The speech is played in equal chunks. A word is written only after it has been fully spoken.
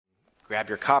Grab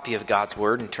your copy of God's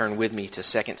Word and turn with me to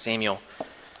 2 Samuel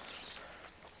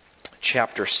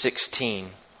chapter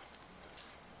 16.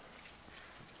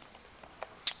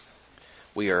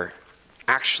 We are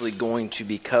actually going to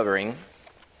be covering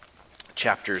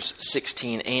chapters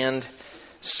 16 and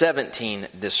 17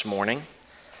 this morning,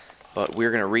 but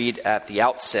we're going to read at the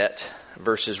outset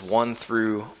verses 1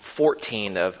 through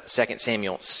 14 of 2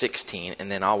 Samuel 16,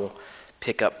 and then I will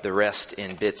pick up the rest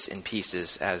in bits and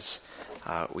pieces as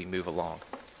we move along.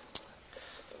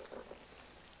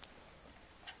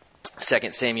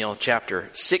 2 Samuel chapter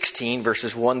 16,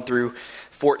 verses 1 through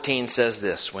 14 says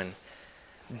this: When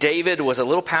David was a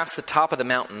little past the top of the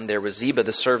mountain, there was Ziba,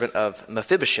 the servant of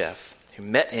Mephibosheth, who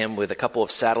met him with a couple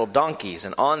of saddled donkeys,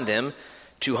 and on them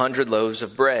 200 loaves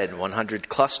of bread, 100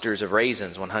 clusters of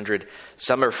raisins, 100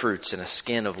 summer fruits, and a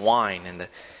skin of wine. And the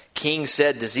king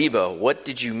said to Ziba, "What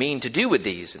did you mean to do with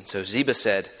these?" And so Ziba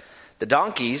said, "The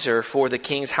donkeys are for the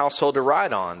king's household to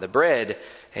ride on, the bread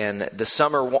and the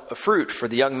summer fruit for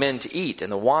the young men to eat,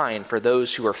 and the wine for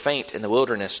those who are faint in the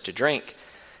wilderness to drink."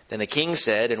 Then the king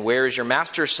said, "And where is your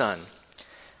master's son?"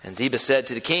 And Ziba said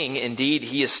to the king, "Indeed,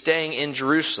 he is staying in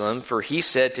Jerusalem, for he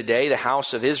said, 'Today the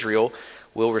house of Israel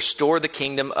will restore the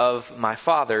kingdom of my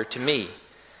father to me.'"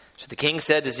 So the king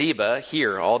said to Ziba,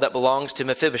 "Here, all that belongs to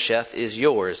Mephibosheth is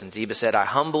yours." And Ziba said, "I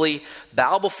humbly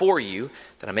bow before you,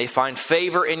 that I may find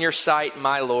favor in your sight,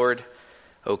 my lord,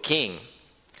 O king."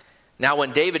 Now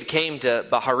when David came to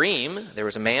Baharim, there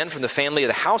was a man from the family of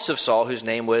the house of Saul, whose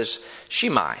name was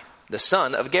Shimei, the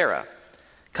son of Gera,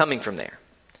 coming from there.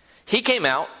 He came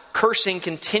out, cursing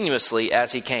continuously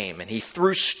as he came, and he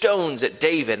threw stones at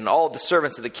David and all the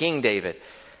servants of the king David.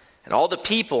 And all the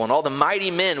people and all the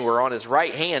mighty men were on his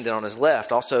right hand and on his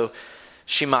left. Also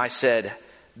Shimei said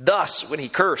thus when he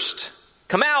cursed,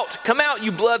 come out,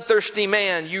 you bloodthirsty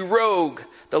man, you rogue.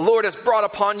 The Lord has brought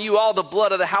upon you all the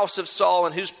blood of the house of Saul,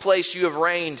 in whose place you have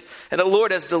reigned. And the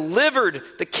Lord has delivered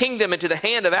the kingdom into the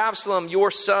hand of Absalom, your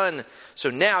son.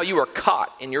 So now you are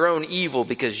caught in your own evil,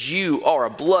 because you are a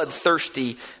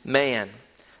bloodthirsty man."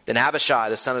 Then Abishai,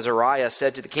 the son of Zeruiah,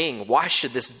 said to the king, "Why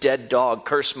should this dead dog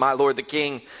curse my lord the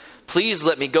king? Please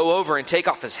let me go over and take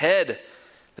off his head."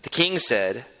 But the king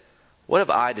said, "What have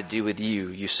I to do with you,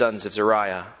 you sons of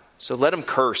Zeruiah? So let him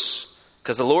curse,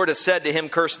 because the Lord has said to him,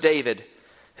 'Curse David.'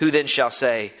 Who then shall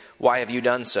say, 'Why have you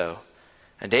done so?'"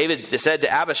 And David said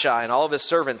to Abishai and all of his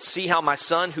servants, "See how my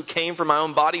son, who came from my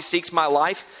own body, seeks my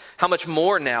life? How much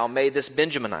more now may this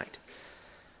Benjaminite?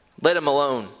 Let him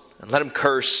alone, and let him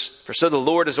curse, for so the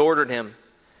Lord has ordered him.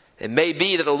 It may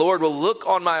be that the Lord will look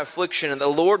on my affliction, and the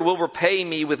Lord will repay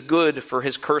me with good for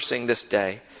his cursing this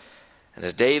day." And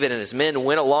as David and his men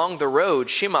went along the road,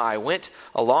 Shimei went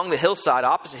along the hillside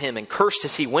opposite him and cursed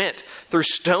as he went, threw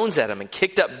stones at him and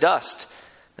kicked up dust.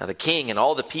 Now the king and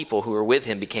all the people who were with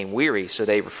him became weary, so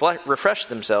they refreshed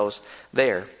themselves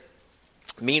there.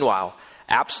 Meanwhile,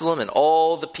 Absalom and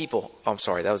all the people...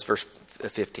 that was verse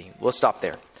 15. We'll stop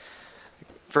there.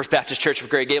 First Baptist Church of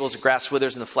Grey Gables, the grass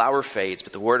withers and the flower fades,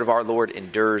 but the word of our Lord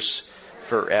endures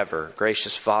forever.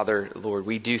 Gracious Father, Lord,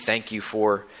 we do thank you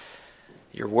for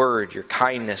your word, your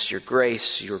kindness, your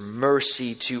grace, your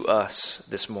mercy to us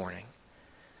this morning.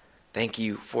 Thank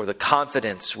you for the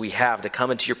confidence we have to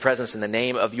come into your presence in the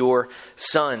name of your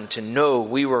Son, to know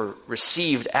we were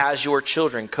received as your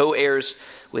children, co-heirs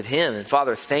with him. And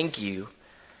Father, thank you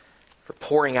for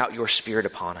pouring out your Spirit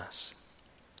upon us.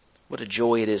 What a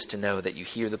joy it is to know that you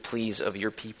hear the pleas of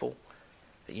your people,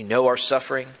 that you know our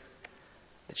suffering,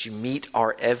 that you meet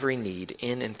our every need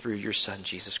in and through your Son,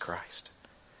 Jesus Christ.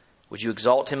 Would you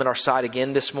exalt him in our sight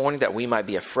again this morning, that we might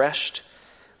be refreshed?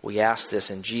 We ask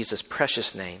this in Jesus'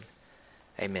 precious name.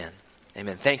 Amen.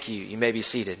 Amen. Thank you. You may be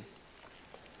seated.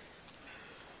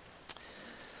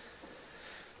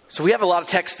 So we have a lot of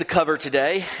text to cover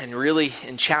today, and really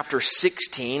in chapter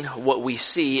 16, what we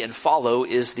see and follow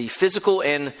is the physical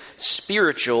and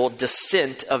spiritual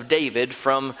descent of David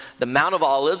from the Mount of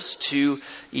Olives to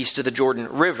east of the Jordan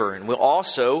River. And we'll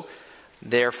also,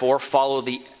 therefore, follow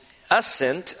the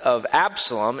ascent of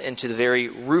Absalom into the very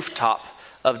rooftop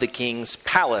of the king's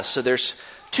palace. So there's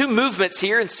two movements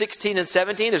here in 16 and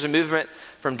 17. There's a movement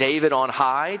from David on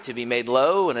high to be made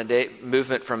low, and a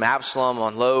movement from Absalom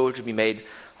on low to be made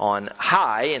on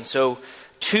high. And so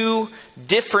two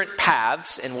different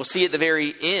paths, and we'll see at the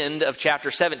very end of chapter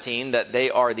 17 that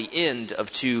they are the end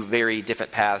of two very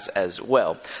different paths as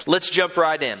well. Let's jump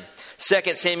right in.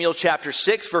 2 Samuel chapter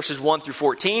 6, verses 1 through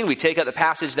 14. We take out the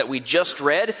passage that we just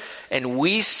read, and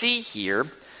we see here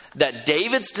that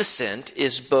David's descent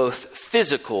is both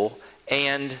physical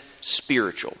and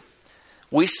spiritual.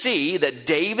 We see that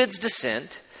David's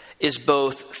descent is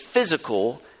both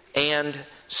physical and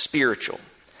spiritual.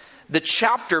 The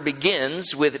chapter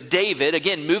begins with David,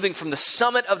 again, moving from the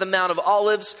summit of the Mount of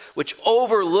Olives, which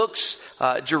overlooks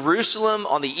Jerusalem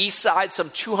on the east side, some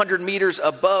 200 meters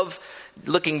above,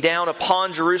 looking down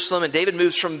upon Jerusalem. And David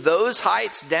moves from those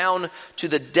heights down to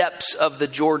the depths of the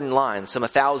Jordan line, some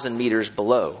 1,000 meters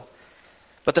below.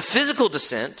 But the physical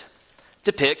descent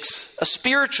depicts a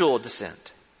spiritual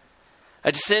descent,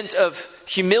 a descent of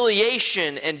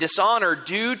humiliation and dishonor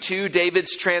due to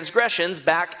David's transgressions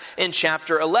back in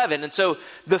chapter 11. And so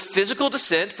the physical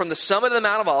descent from the summit of the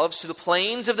Mount of Olives to the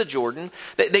plains of the Jordan,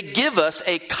 they give us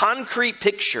a concrete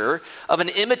picture of an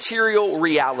immaterial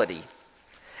reality.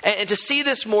 And to see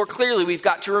this more clearly, we've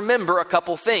got to remember a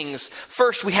couple things.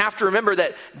 First, we have to remember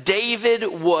that David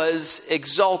was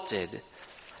exalted.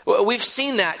 We've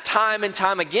seen that time and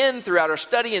time again throughout our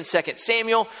study in 2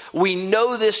 Samuel. We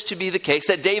know this to be the case,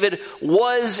 that David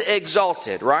was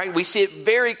exalted, right? We see it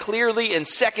very clearly in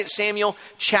 2 Samuel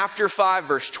chapter 5,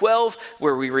 verse 12,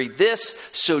 where we read this: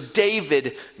 "So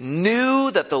David knew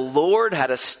that the Lord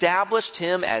had established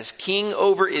him as king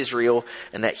over Israel,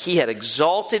 and that he had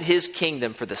exalted his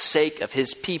kingdom for the sake of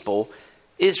his people,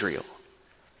 Israel."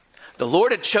 The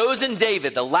Lord had chosen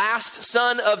David, the last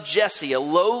son of Jesse, a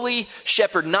lowly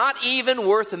shepherd, not even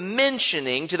worth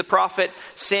mentioning to the prophet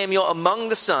Samuel among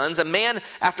the sons, a man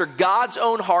after God's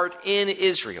own heart in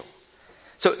Israel.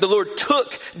 So the Lord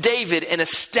took David and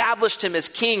established him as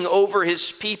king over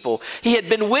his people. He had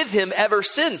been with him ever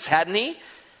since, hadn't he?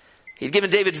 He'd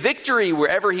given David victory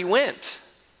wherever he went.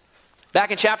 Back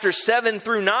in chapters 7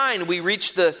 through 9, we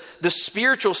reach the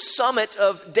spiritual summit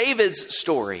of David's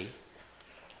story.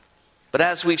 But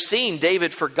as we've seen,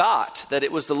 David forgot that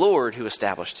it was the Lord who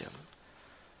established him.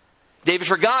 David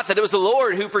forgot that it was the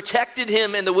Lord who protected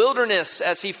him in the wilderness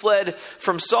as he fled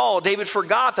from Saul. David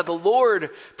forgot that the Lord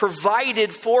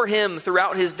provided for him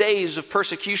throughout his days of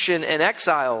persecution and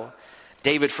exile.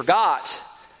 David forgot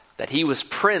that he was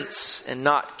prince and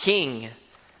not king,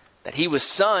 that he was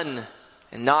son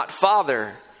and not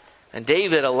father. And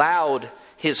David allowed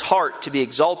his heart to be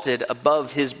exalted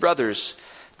above his brothers,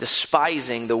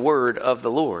 despising the word of the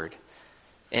Lord,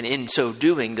 and in so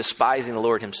doing, despising the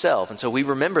Lord himself. And so we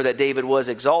remember that David was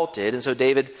exalted. And so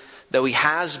David, though he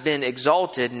has been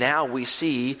exalted, now we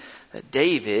see that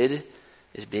David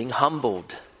is being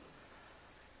humbled.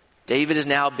 David is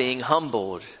now being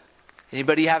humbled.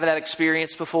 Anybody have that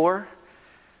experience before?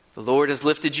 The Lord has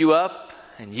lifted you up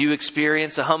and you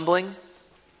experience a humbling.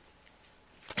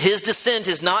 His descent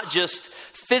is not just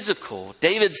physical.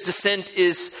 David's descent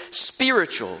is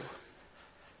spiritual.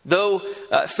 Though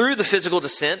through the physical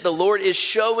descent, the Lord is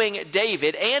showing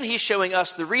David, and he's showing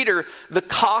us, the reader, the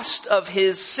cost of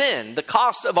his sin, the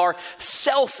cost of our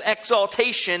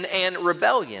self-exaltation and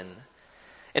rebellion.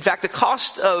 In fact, the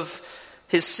cost of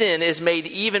his sin is made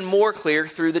even more clear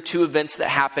through the two events that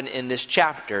happen in this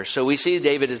chapter. So we see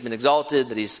David has been exalted,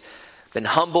 that he's been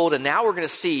humbled, and now we're going to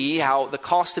see how the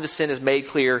cost of his sin is made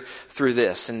clear through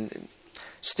this. And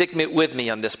stick with me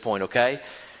on this point, okay?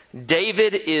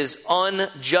 David is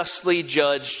unjustly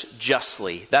judged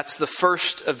justly. That's the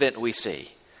first event we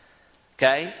see,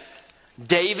 okay?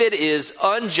 David is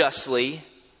unjustly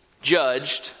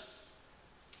judged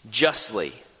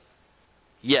justly.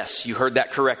 Yes, you heard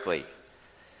that correctly.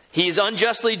 He is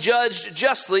unjustly judged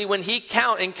justly when he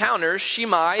encounters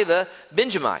Shimei the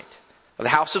Benjamite of the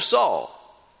house of Saul.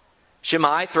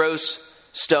 Shimei throws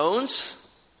stones,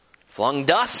 flung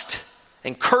dust,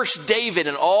 and cursed David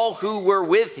and all who were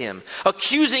with him,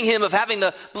 accusing him of having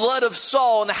the blood of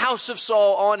Saul and the house of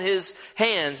Saul on his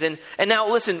hands. And now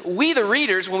listen, we the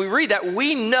readers, when we read that,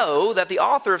 we know that the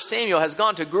author of Samuel has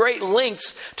gone to great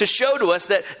lengths to show to us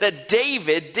that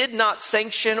David did not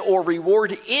sanction or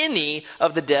reward any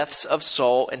of the deaths of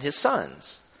Saul and his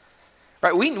sons.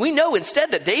 Right? We know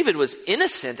instead that David was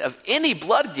innocent of any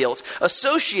blood guilt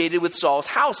associated with Saul's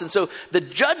house. And so the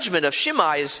judgment of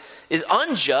Shimei is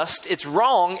unjust, it's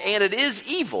wrong, and it is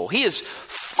evil. He is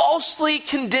falsely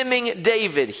condemning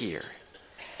David here.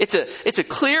 It's a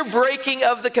clear breaking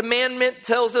of the commandment,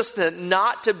 tells us that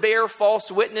not to bear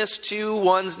false witness to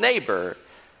one's neighbor.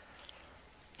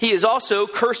 He is also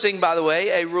cursing, by the way,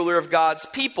 a ruler of God's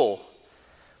people,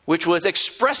 which was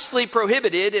expressly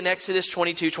prohibited in Exodus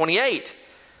 22:28.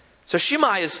 So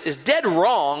Shimei is dead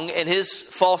wrong in his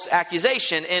false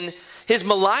accusation, and his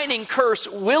maligning curse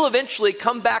will eventually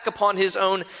come back upon his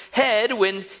own head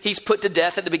when he's put to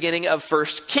death at the beginning of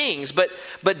 1 Kings. But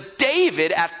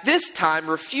David at this time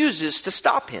refuses to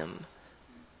stop him,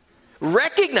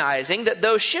 recognizing that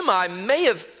though Shimei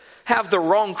may have the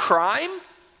wrong crime,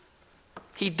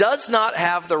 he does not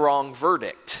have the wrong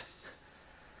verdict.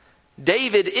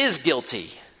 David is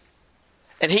guilty.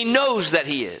 And he knows that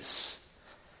he is.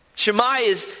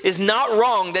 Shimei is not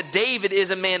wrong that David is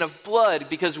a man of blood,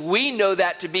 because we know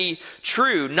that to be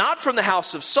true. Not from the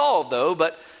house of Saul, though,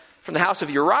 but from the house of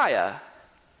Uriah.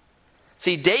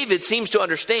 See, David seems to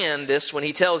understand this when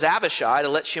he tells Abishai to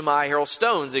let Shimei hurl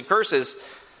stones and curses,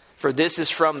 for this is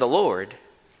from the Lord.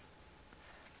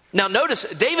 Now notice,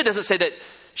 David doesn't say that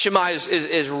Shimei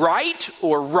is right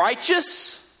or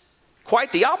righteous.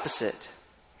 Quite the opposite.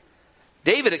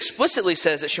 David explicitly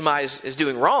says that Shimei is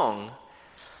doing wrong.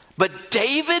 But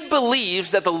David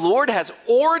believes that the Lord has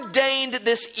ordained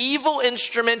this evil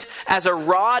instrument as a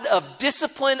rod of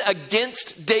discipline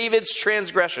against David's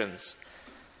transgressions.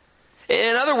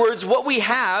 In other words, what we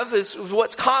have is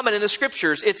what's common in the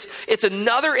scriptures. It's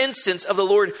another instance of the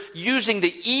Lord using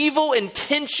the evil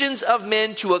intentions of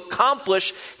men to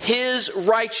accomplish his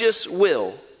righteous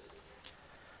will.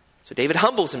 So David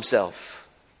humbles himself,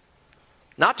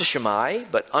 not to Shimei,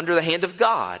 but under the hand of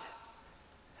God.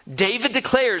 David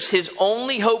declares his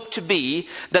only hope to be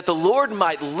that the Lord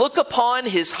might look upon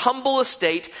his humble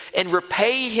estate and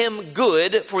repay him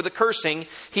good for the cursing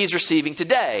he's receiving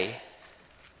today.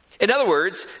 In other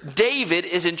words, David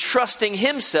is entrusting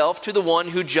himself to the one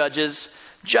who judges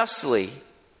justly.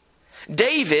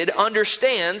 David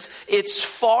understands it's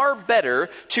far better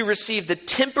to receive the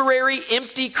temporary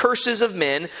empty curses of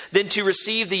men than to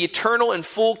receive the eternal and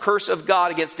full curse of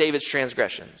God against David's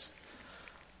transgressions.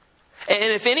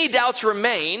 And if any doubts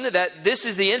remain that this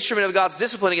is the instrument of God's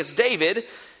discipline against David,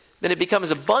 then it becomes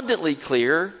abundantly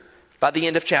clear by the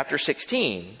end of chapter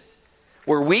 16.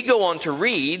 Where we go on to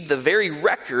read the very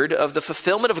record of the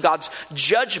fulfillment of God's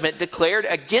judgment declared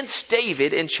against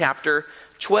David in chapter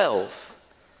 12.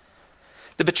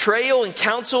 The betrayal and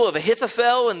counsel of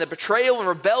Ahithophel and the betrayal and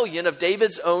rebellion of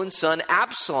David's own son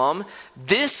Absalom,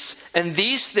 this and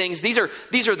these things, these are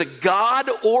the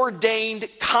God-ordained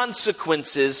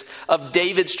consequences of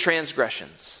David's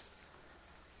transgressions.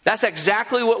 That's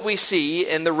exactly what we see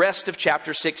in the rest of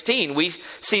chapter 16. We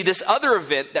see this other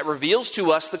event that reveals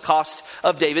to us the cost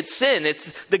of David's sin.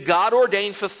 It's the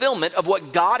God-ordained fulfillment of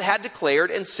what God had declared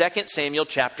in 2 Samuel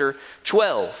chapter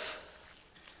 12.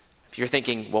 If you're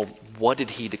thinking, well, what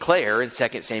did he declare in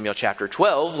 2 Samuel chapter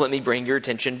 12? Let me bring your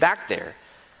attention back there.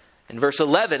 In verse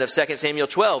 11 of 2 Samuel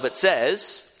 12, it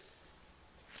says,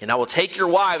 "And I will take your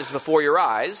wives before your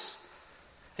eyes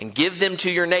and give them to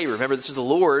your neighbor." Remember, this is the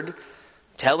Lord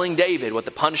telling David what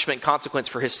the punishment consequence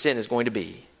for his sin is going to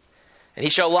be. "And he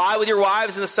shall lie with your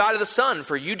wives in the sight of the sun,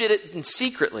 for you did it in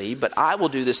secretly, but I will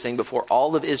do this thing before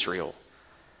all of Israel,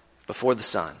 before the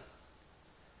sun."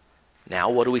 Now,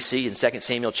 what do we see in 2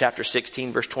 Samuel chapter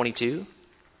 16, verse 22?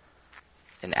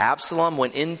 "And Absalom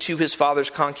went into his father's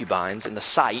concubines in the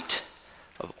sight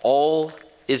of all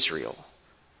Israel."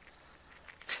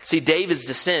 See, David's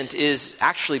descent is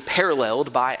actually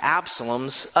paralleled by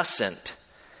Absalom's ascent.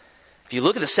 If you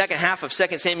look at the second half of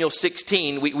 2 Samuel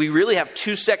 16, we really have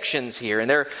two sections here. And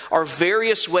there are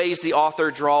various ways the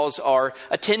author draws our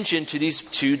attention to these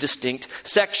two distinct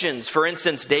sections. For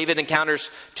instance, David encounters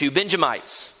two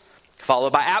Benjamites,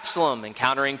 followed by Absalom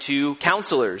encountering two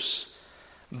counselors.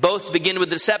 Both begin with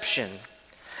deception.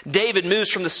 David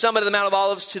moves from the summit of the Mount of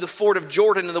Olives to the ford of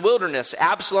Jordan in the wilderness.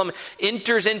 Absalom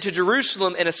enters into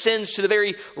Jerusalem and ascends to the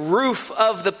very roof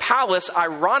of the palace,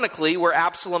 ironically, where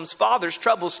Absalom's father's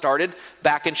troubles started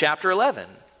back in chapter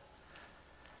 11.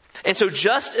 And so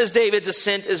just as David's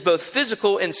ascent is both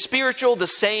physical and spiritual, the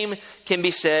same can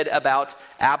be said about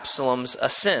Absalom's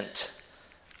ascent.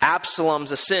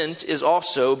 Absalom's ascent is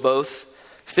also both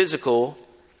physical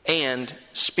and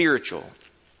spiritual.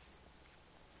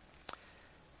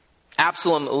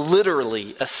 Absalom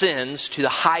literally ascends to the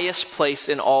highest place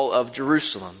in all of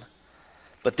Jerusalem.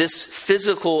 But this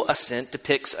physical ascent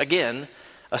depicts, again,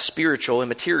 a spiritual and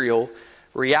material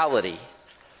reality.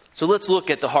 So let's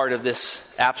look at the heart of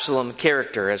this Absalom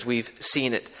character as we've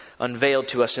seen it unveiled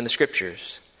to us in the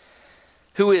scriptures.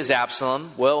 Who is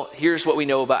Absalom? Well, here's what we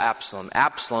know about Absalom.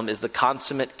 Absalom is the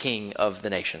consummate king of the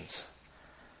nations.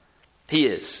 He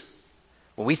is.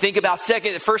 When we think about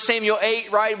 1 Samuel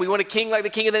 8, right? We want a king like the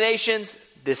king of the nations.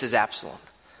 This is Absalom.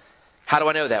 How do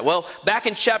I know that? Well, back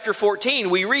in chapter 14,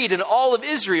 we read, "In all of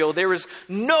Israel, there was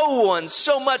no one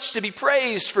so much to be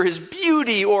praised for his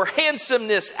beauty or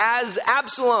handsomeness as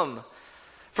Absalom.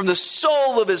 From the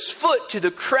sole of his foot to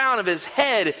the crown of his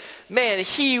head, man,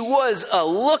 he was a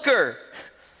looker."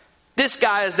 This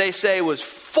guy, as they say, was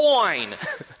fine,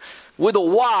 with a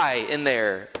Y in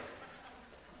there.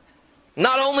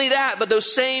 Not only that, but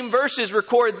those same verses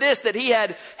record this, that he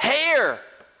had hair,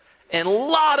 and a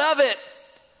lot of it,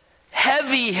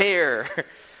 heavy hair,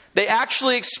 They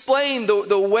actually explain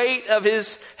the weight of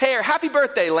his hair. Happy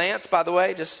birthday, Lance, by the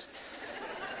way.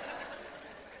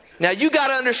 Now, you got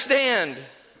to understand,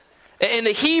 in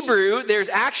the Hebrew, there's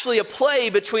actually a play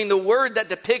between the word that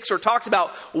depicts or talks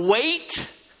about weight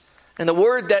and the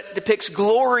word that depicts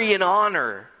glory and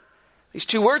honor. These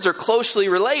two words are closely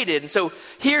related. And so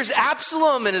here's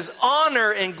Absalom and his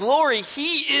honor and glory.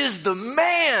 He is the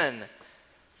man.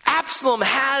 Absalom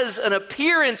has an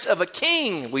appearance of a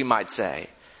king, we might say.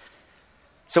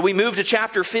 So we move to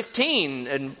chapter 15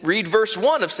 and read verse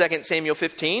 1 of 2 Samuel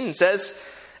 15. It says,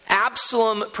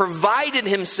 Absalom provided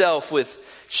himself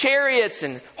with chariots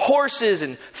and horses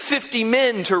and 50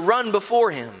 men to run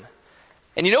before him.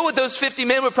 And you know what those 50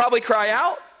 men would probably cry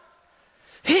out?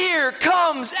 Here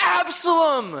comes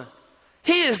Absalom.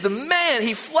 He is the man.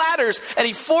 He flatters and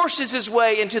he forces his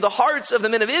way into the hearts of the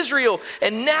men of Israel.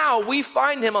 And now we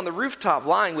find him on the rooftop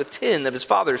lying with 10 of his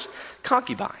father's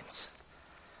concubines.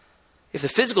 If the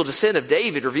physical descent of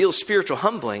David reveals spiritual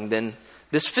humbling, then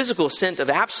this physical ascent of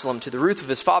Absalom to the roof of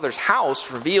his father's house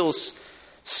reveals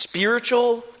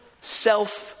spiritual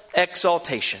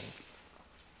self-exaltation.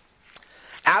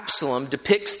 Absalom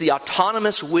depicts the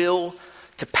autonomous will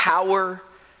to power,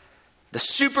 the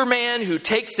Superman who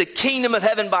takes the kingdom of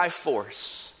heaven by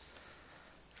force.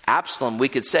 Absalom, we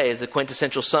could say, is the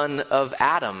quintessential son of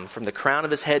Adam, from the crown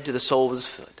of his head to the sole of his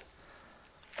foot.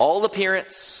 All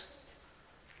appearance,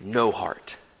 no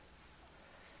heart.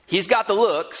 He's got the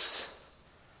looks,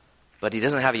 but he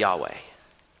doesn't have Yahweh.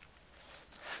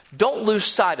 Don't lose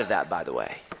sight of that, by the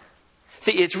way.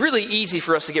 See, it's really easy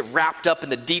for us to get wrapped up in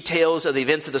the details of the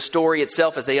events of the story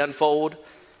itself as they unfold.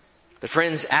 But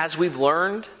friends, as we've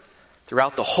learned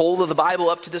throughout the whole of the Bible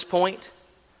up to this point,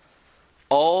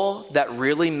 all that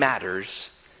really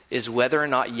matters is whether or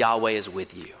not Yahweh is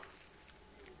with you.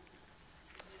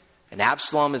 And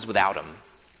Absalom is without him.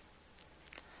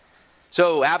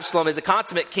 So Absalom is a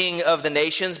consummate king of the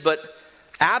nations, but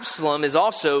Absalom is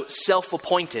also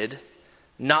self-appointed,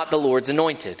 not the Lord's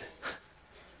anointed.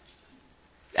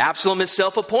 Absalom is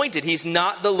self-appointed. He's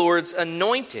not the Lord's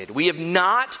anointed. We have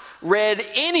not read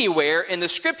anywhere in the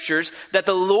scriptures that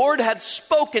the Lord had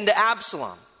spoken to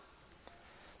Absalom,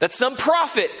 that some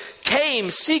prophet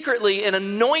came secretly and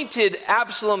anointed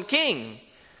Absalom king.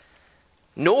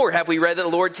 Nor have we read that the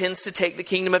Lord tends to take the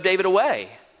kingdom of David away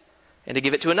and to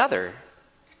give it to another.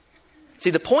 See,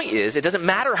 the point is, it doesn't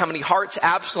matter how many hearts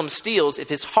Absalom steals if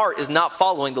his heart is not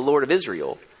following the Lord of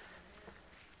Israel.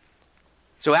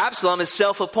 So Absalom is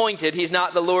self-appointed. He's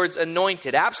not the Lord's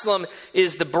anointed. Absalom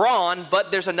is the brawn, but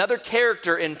there's another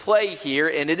character in play here,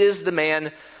 and it is the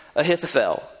man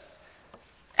Ahithophel.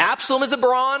 Absalom is the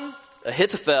brawn.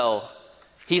 Ahithophel,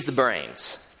 he's the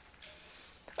brains.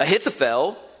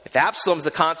 Ahithophel, if Absalom's the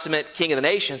consummate king of the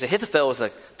nations, Ahithophel is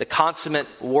the consummate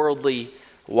worldly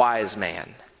wise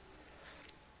man.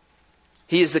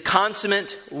 He is the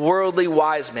consummate worldly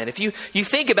wise man. If you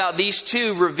think about these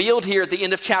two revealed here at the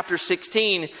end of chapter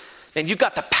 16, and you've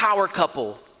got the power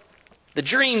couple, the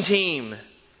dream team.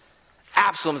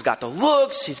 Absalom's got the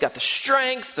looks, he's got the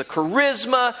strength, the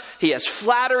charisma, he has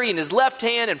flattery in his left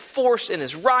hand and force in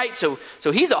his right, so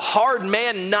he's a hard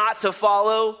man not to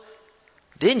follow.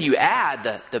 Then you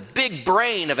add the big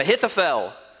brain of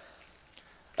Ahithophel.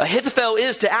 Ahithophel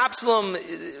is to Absalom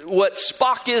what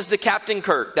Spock is to Captain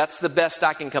Kirk. That's the best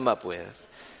I can come up with.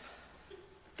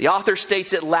 The author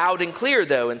states it loud and clear,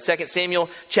 though, in 2 Samuel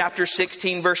chapter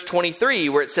 16, verse 23,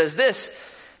 where it says this,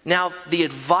 "Now the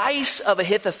advice of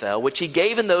Ahithophel, which he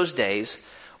gave in those days,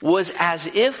 was as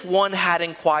if one had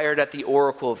inquired at the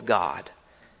oracle of God.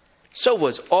 So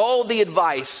was all the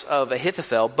advice of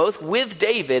Ahithophel, both with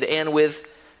David and with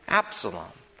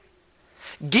Absalom."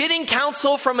 Getting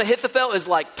counsel from Ahithophel is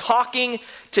like talking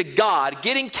to God,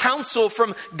 getting counsel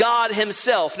from God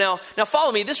himself. Now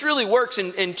follow me. This really works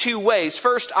in two ways.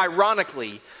 First,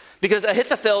 ironically, because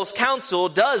Ahithophel's counsel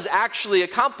does actually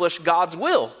accomplish God's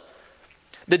will.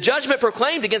 The judgment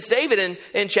proclaimed against David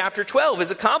in chapter 12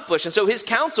 is accomplished. And so his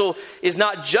counsel is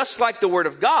not just like the word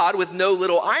of God with no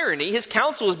little irony. His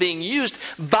counsel is being used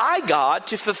by God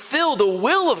to fulfill the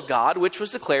will of God, which was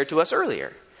declared to us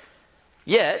earlier.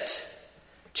 Yet,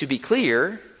 to be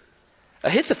clear,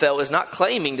 Ahithophel is not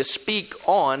claiming to speak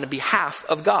on behalf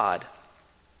of God.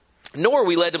 Nor are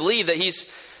we led to believe that he's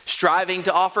striving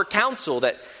to offer counsel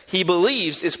that he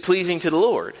believes is pleasing to the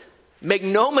Lord. Make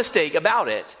no mistake about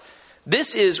it.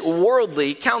 This is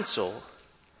worldly counsel.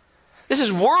 This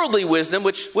is worldly wisdom,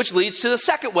 which leads to the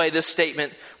second way this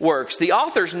statement works. The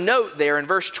author's note there in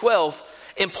verse 12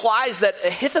 implies that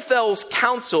Ahithophel's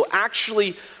counsel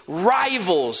actually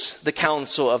rivals the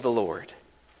counsel of the Lord.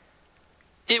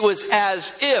 It was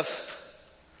as if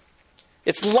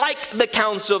It's like the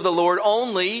counsel of the Lord,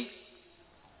 only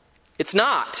it's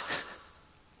not.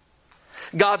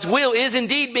 God's will is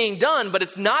indeed being done, but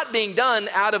it's not being done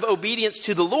out of obedience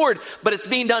to the Lord, but it's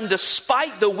being done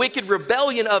despite the wicked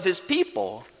rebellion of his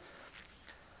people.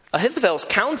 Ahithophel's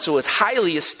counsel is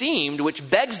highly esteemed, which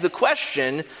begs the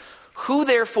question, who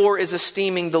therefore is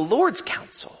esteeming the Lord's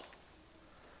counsel?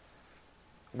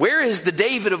 Where is the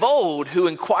David of old who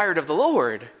inquired of the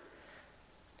Lord?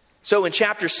 So in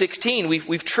chapter 16,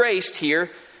 we've traced here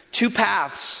two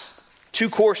paths, two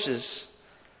courses,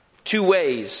 two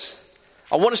ways.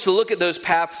 I want us to look at those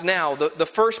paths now. The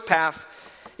first path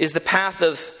is the path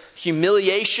of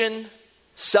humiliation,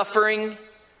 suffering,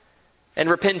 and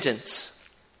repentance.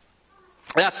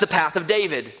 That's the path of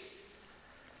David.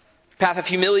 Path of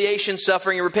humiliation,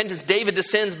 suffering, and repentance. David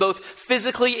descends both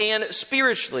physically and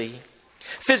spiritually.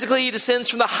 Physically, he descends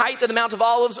from the height of the Mount of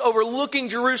Olives, overlooking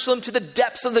Jerusalem, to the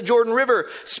depths of the Jordan River.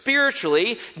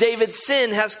 Spiritually, David's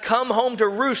sin has come home to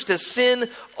roost, as sin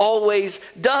always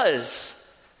does.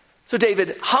 So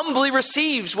David humbly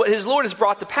receives what his Lord has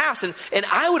brought to pass. And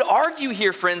I would argue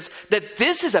here, friends, that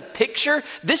this is a picture,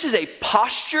 this is a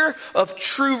posture of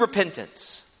true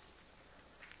repentance.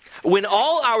 When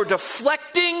all our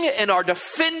deflecting and our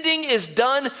defending is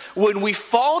done, when we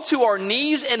fall to our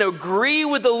knees and agree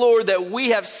with the Lord that we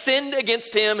have sinned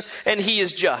against him and he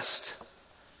is just.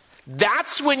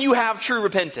 That's when you have true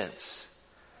repentance.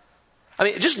 I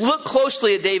mean, just look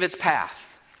closely at David's path.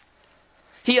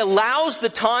 He allows the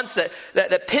taunts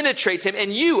that penetrates him,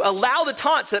 and you allow the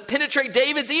taunts that penetrate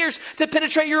David's ears to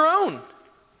penetrate your own.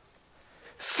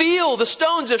 Feel the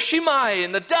stones of Shimei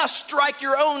and the dust strike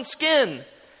your own skin.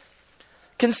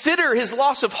 Consider his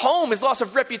loss of home, his loss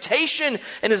of reputation,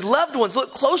 and his loved ones.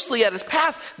 Look closely at his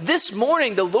path. This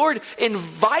morning, the Lord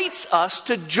invites us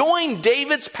to join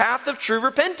David's path of true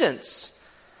repentance.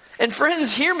 And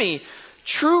friends, hear me.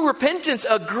 True repentance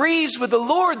agrees with the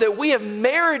Lord that we have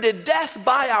merited death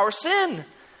by our sin.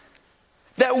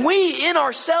 That we in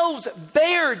ourselves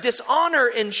bear dishonor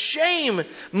and shame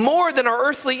more than our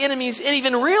earthly enemies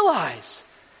even realize.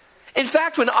 In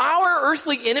fact, when our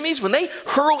earthly enemies, when they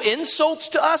hurl insults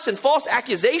to us and false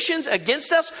accusations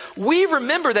against us, we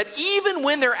remember that even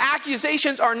when their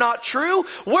accusations are not true,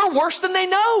 we're worse than they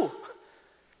know.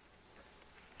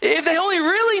 If they only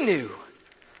really knew.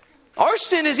 Our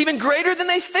sin is even greater than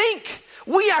they think.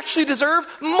 We actually deserve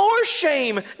more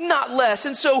shame, not less.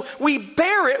 And so we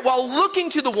bear it while looking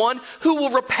to the one who will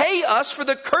repay us for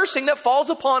the cursing that falls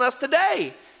upon us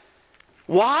today.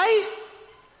 Why?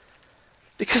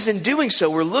 Because in doing so,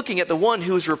 we're looking at the one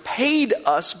who has repaid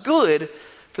us good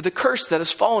for the curse that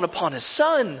has fallen upon his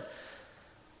son.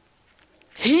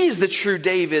 He's the true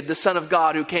David, the Son of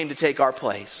God, who came to take our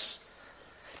place.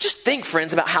 Just think,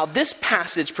 friends, about how this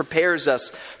passage prepares us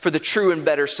for the true and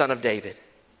better Son of David.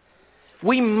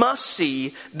 We must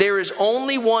see there is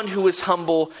only one who is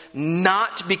humble,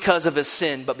 not because of his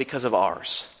sin, but because of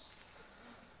ours.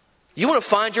 You want to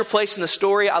find your place in the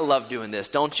story? I love doing this,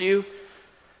 don't you?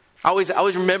 I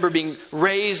always remember being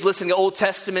raised listening to Old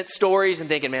Testament stories and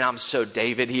thinking, man, I'm so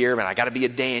David here, man, I got to be a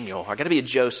Daniel, I got to be a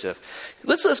Joseph.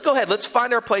 Let's go ahead, let's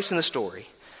find our place in the story.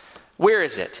 Where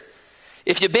is it?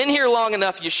 If you've been here long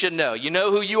enough, you should know. You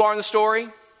know who you are in the story?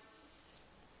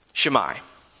 Shimei.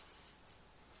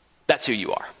 That's who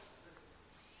you are.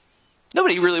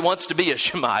 Nobody really wants to be a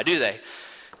Shimei, do they?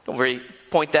 Don't really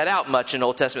point that out much in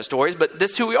Old Testament stories, but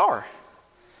that's who we are.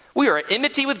 We are at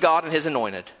enmity with God and his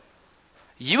anointed.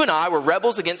 You and I were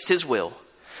rebels against his will.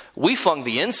 We flung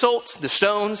the insults, the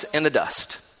stones, and the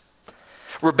dust.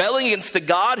 Rebelling against the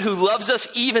God who loves us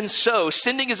even so,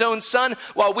 sending his own son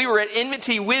while we were at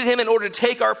enmity with him in order to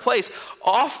take our place.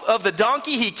 Off of the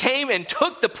donkey, he came and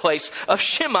took the place of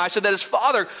Shimei so that his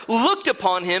father looked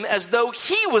upon him as though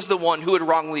he was the one who had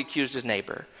wrongly accused his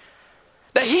neighbor.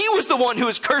 That he was the one who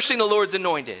was cursing the Lord's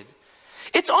anointed.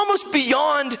 It's almost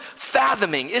beyond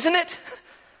fathoming, isn't it?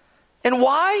 And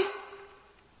why?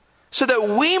 So that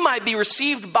we might be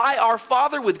received by our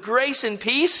Father with grace and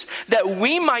peace, that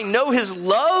we might know his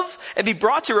love and be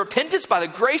brought to repentance by the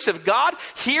grace of God,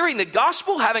 hearing the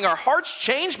gospel, having our hearts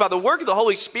changed by the work of the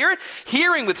Holy Spirit,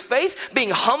 hearing with faith,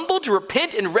 being humbled to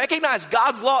repent and recognize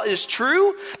God's law is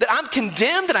true, that I'm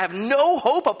condemned and I have no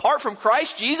hope apart from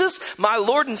Christ Jesus, my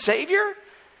Lord and Savior.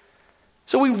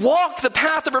 So we walk the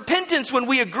path of repentance when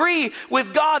we agree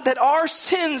with God that our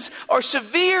sins are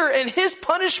severe and his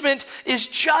punishment is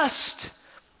just.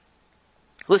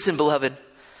 Listen, beloved,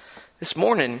 this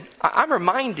morning I'm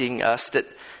reminding us that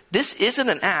this isn't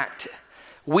an act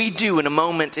we do in a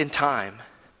moment in time,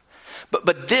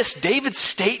 But this, David's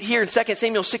state here in 2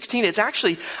 Samuel 16, it's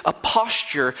actually a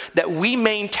posture that we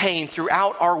maintain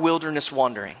throughout our wilderness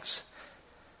wanderings.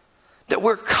 That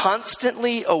we're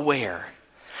constantly aware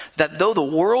that though the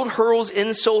world hurls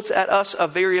insults at us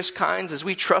of various kinds, as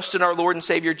we trust in our Lord and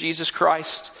Savior Jesus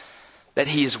Christ, that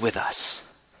He is with us.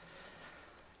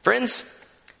 Friends,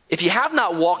 if you have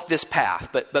not walked this path,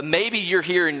 but maybe you're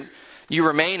here and you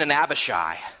remain an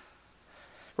Abishai,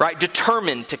 right?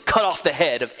 Determined to cut off the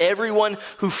head of everyone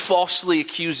who falsely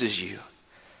accuses you.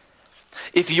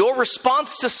 If your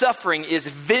response to suffering is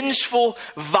vengeful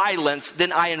violence,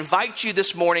 then I invite you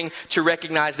this morning to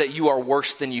recognize that you are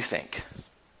worse than you think.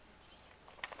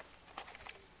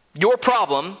 Your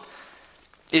problem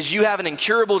is you have an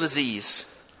incurable disease.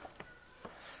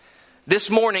 This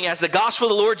morning, as the gospel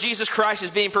of the Lord Jesus Christ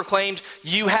is being proclaimed,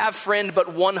 you have, friend,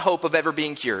 but one hope of ever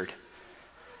being cured.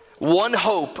 One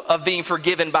hope of being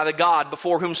forgiven by the God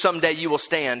before whom someday you will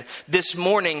stand. This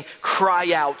morning,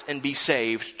 cry out and be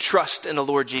saved. Trust in the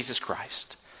Lord Jesus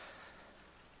Christ.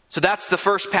 So that's the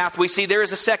first path we see. There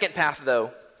is a second path, though.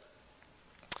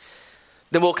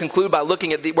 Then we'll conclude by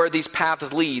looking at where these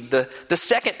paths lead. The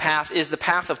second path is the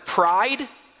path of pride,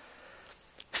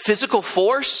 physical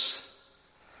force,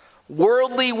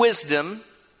 worldly wisdom,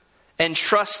 and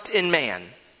trust in man.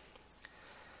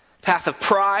 Path of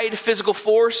pride, physical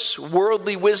force,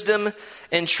 worldly wisdom,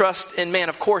 and trust in man.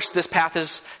 Of course, this path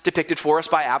is depicted for us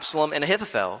by Absalom and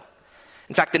Ahithophel.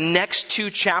 In fact, the next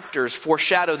 2 chapters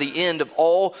foreshadow the end of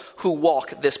all who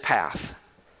walk this path.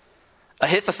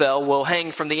 Ahithophel will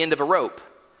hang from the end of a rope,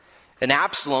 and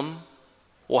Absalom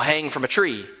will hang from a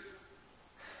tree.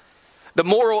 The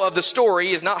moral of the story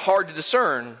is not hard to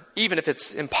discern, even if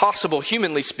it's impossible,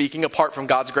 humanly speaking, apart from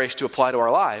God's grace to apply to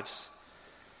our lives.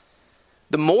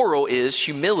 The moral is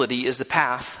humility is the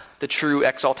path to true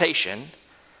exaltation,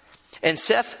 and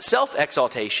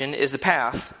self-exaltation is the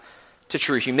path to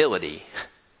true humility.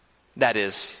 That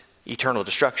is eternal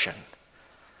destruction.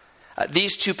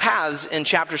 These 2 paths in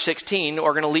chapter 16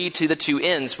 are going to lead to the 2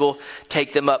 ends. We'll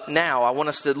take them up now. I want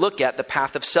us to look at the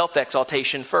path of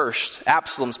self-exaltation first,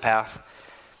 Absalom's path.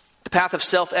 The path of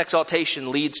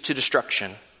self-exaltation leads to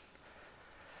destruction.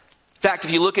 In fact,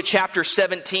 if you look at chapter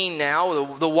 17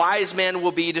 now, the wise man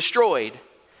will be destroyed.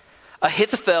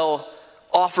 Ahithophel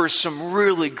offers some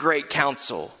really great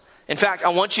counsel. In fact, I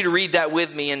want you to read that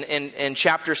with me in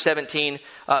chapter 17,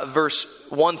 verse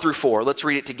 1 through 4. Let's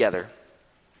read it together.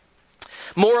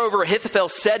 Moreover, Ahithophel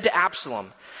said to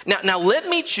Absalom, Now let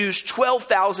me choose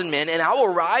 12,000 men, and I will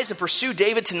rise and pursue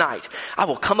David tonight. I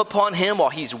will come upon him while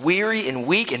he's weary and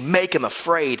weak and make him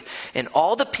afraid. And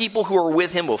all the people who are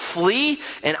with him will flee,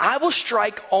 and I will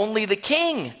strike only the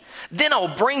king. Then I will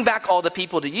bring back all the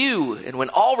people to you. And when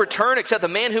all return except the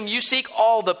man whom you seek,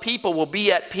 all the people will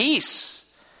be at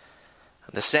peace.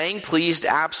 The saying pleased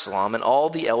Absalom and all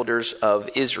the elders of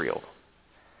Israel.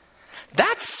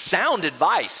 That's sound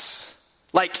advice.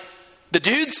 Like, the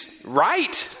dude's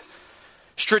right.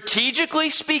 Strategically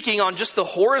speaking, on just the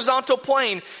horizontal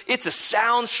plane, it's a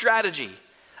sound strategy.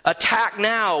 Attack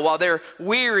now while they're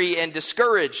weary and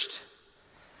discouraged.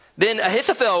 Then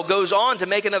Ahithophel goes on to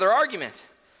make another argument.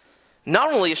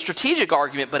 Not only a strategic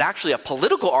argument, but actually a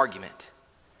political argument.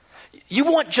 You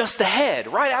want just the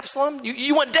head, right, Absalom?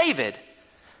 You want David,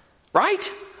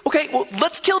 right? Okay, well,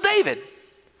 let's kill David.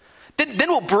 Then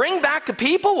we'll bring back the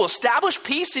people. We'll establish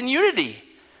peace and unity.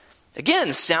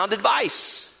 Again, sound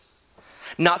advice.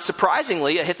 Not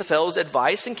surprisingly, Ahithophel's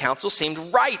advice and counsel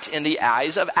seemed right in the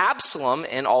eyes of Absalom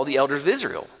and all the elders of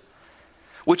Israel,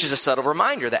 which is a subtle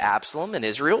reminder that Absalom and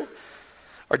Israel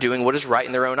are doing what is right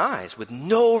in their own eyes, with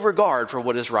no regard for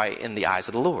what is right in the eyes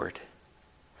of the Lord.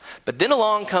 But then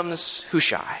along comes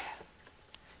Hushai.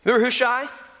 Remember Hushai?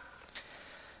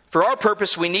 For our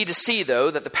purpose, we need to see,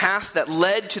 though, that the path that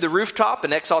led to the rooftop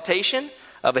and exaltation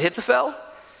of Ahithophel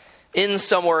ends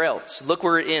somewhere else. Look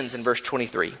where it ends in verse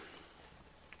 23.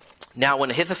 Now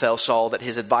when Ahithophel saw that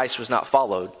his advice was not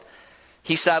followed,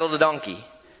 he saddled a donkey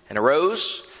and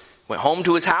arose, went home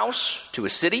to his house, to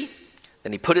his city.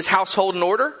 Then he put his household in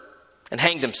order and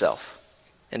hanged himself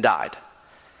and died.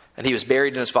 And he was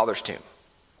buried in his father's tomb.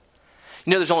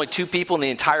 You know there's only 2 people in the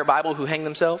entire Bible who hang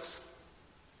themselves?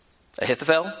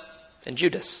 Ahithophel and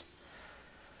Judas.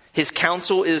 His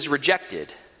counsel is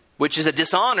rejected, which is a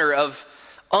dishonor of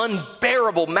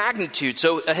unbearable magnitude.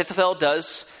 So Ahithophel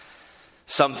does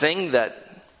something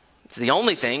that is the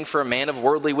only thing for a man of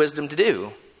worldly wisdom to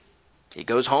do. He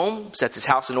goes home, sets his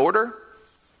house in order,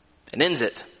 and ends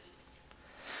it.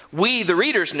 We, the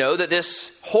readers, know that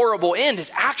this horrible end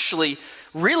is actually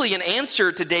really an answer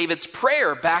to David's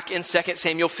prayer back in 2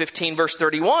 Samuel 15, verse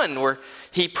 31, where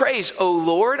he prays, O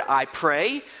Lord, I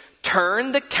pray,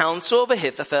 turned the counsel of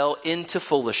Ahithophel into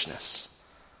foolishness.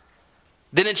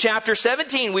 Then in chapter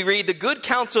 17, we read the good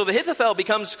counsel of Ahithophel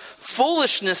becomes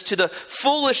foolishness to the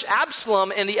foolish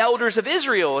Absalom and the elders of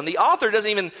Israel. And the author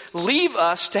doesn't even leave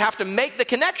us to have to make the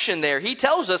connection there. He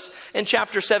tells us in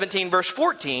chapter 17, verse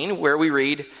 14, where we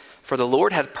read, "For the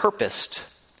Lord had purposed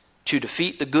to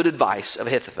defeat the good advice of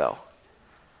Ahithophel."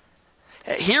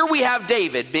 Here we have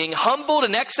David being humbled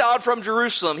and exiled from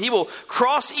Jerusalem. He will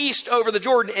cross east over the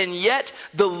Jordan, and yet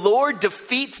the Lord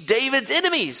defeats David's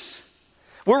enemies.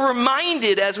 We're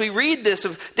reminded as we read this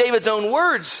of David's own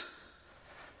words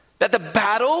that the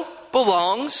battle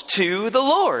belongs to the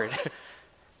Lord.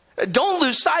 Don't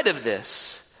lose sight of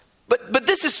this. But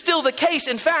this is still the case.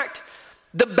 In fact,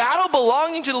 the battle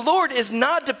belonging to the Lord is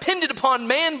not dependent upon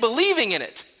man believing in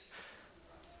it.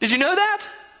 Did you know that?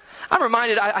 I'm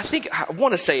reminded, I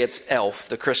want to say it's Elf,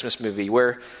 the Christmas movie,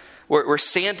 where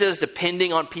Santa's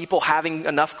depending on people having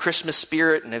enough Christmas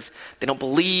spirit, and if they don't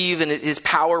believe and his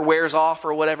power wears off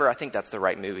or whatever. I think that's the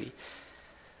right movie.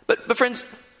 But friends,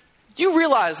 you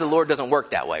realize the Lord doesn't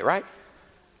work that way, right?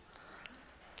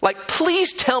 Like,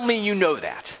 please tell me you know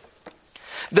that.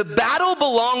 The battle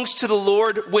belongs to the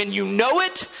Lord when you know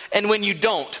it and when you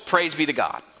don't. Praise be to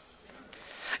God.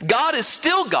 God is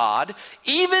still God,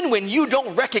 even when you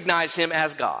don't recognize him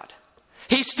as God.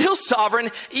 He's still sovereign,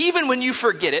 even when you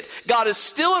forget it. God is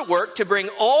still at work to bring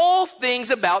all things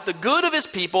about the good of his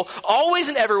people, always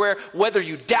and everywhere, whether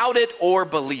you doubt it or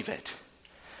believe it.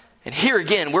 And here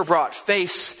again, we're brought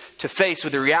face to face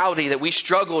with the reality that we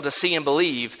struggle to see and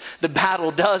believe. The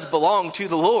battle does belong to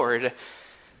the Lord.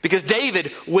 Because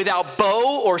David, without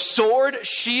bow or sword,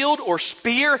 shield or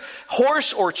spear,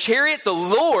 horse or chariot, the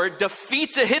Lord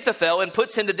defeats Ahithophel and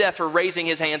puts him to death for raising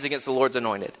his hands against the Lord's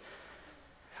anointed.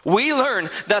 We learn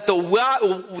that the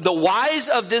wise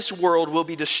of this world will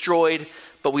be destroyed,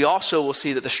 but we also will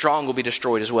see that the strong will be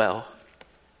destroyed as well.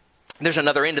 There's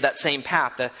another end to that same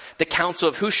path. The counsel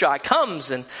of Hushai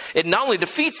comes, and it not only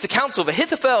defeats the counsel of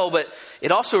Ahithophel, but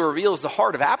it also reveals the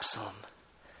heart of Absalom.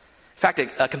 In fact,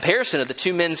 a comparison of the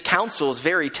two men's counsel is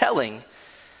very telling.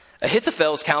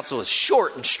 Ahithophel's counsel is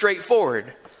short and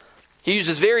straightforward. He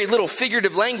uses very little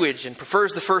figurative language and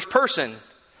prefers the first person.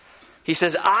 He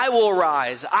says, "I will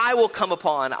arise, I will come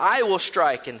upon, I will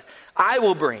strike, and I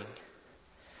will bring."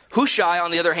 Hushai, on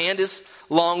the other hand, is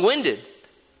long-winded.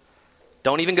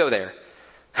 Don't even go there.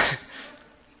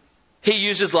 He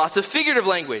uses lots of figurative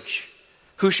language.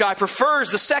 Hushai prefers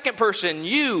the second person,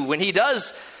 you. When he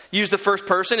does use the first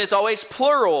person, it's always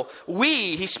plural,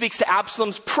 we. He speaks to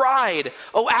Absalom's pride.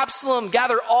 "Oh, Absalom,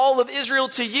 gather all of Israel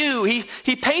to you."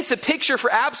 He paints a picture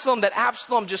for Absalom that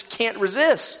Absalom just can't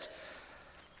resist.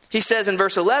 He says in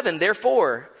verse 11,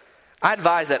 "Therefore, I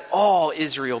advise that all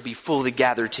Israel be fully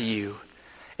gathered to you,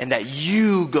 and that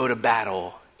you go to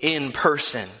battle in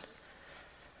person."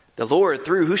 The Lord,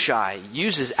 through Hushai,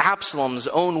 uses Absalom's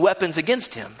own weapons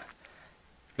against him.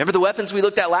 Remember the weapons we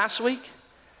looked at last week?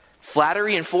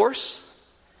 Flattery and force.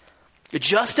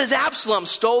 Just as Absalom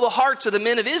stole the hearts of the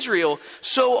men of Israel,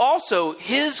 so also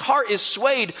his heart is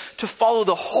swayed to follow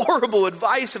the horrible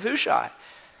advice of Hushai.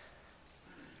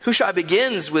 Hushai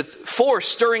begins with force,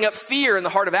 stirring up fear in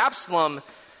the heart of Absalom.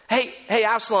 Hey,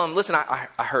 Absalom, listen,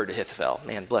 I heard Ahithophel.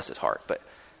 Man, bless his heart. But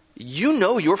you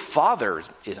know your father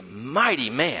is a mighty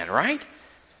man, right?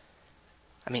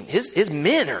 I mean, his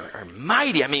men are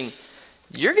mighty. I mean,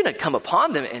 you're going to come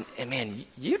upon them and man,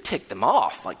 you tick them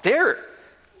off. Like they're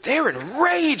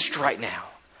enraged right now.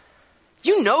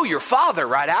 You know your father,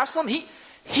 right, Absalom?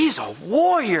 He's a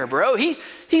warrior, bro.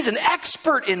 He's an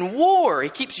expert in war. He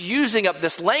keeps using up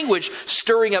this language,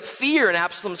 stirring up fear in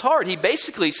Absalom's heart. He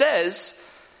basically says,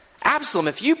 Absalom,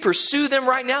 if you pursue them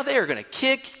right now, they are going to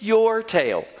kick your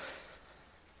tail.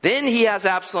 Then he has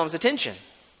Absalom's attention.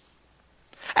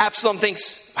 Absalom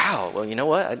thinks, wow, well, you know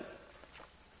what?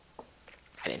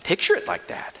 I didn't picture it like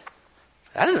that.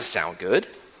 That doesn't sound good.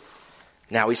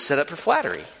 Now he's set up for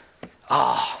flattery.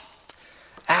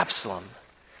 Absalom,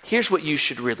 here's what you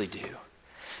should really do.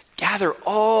 Gather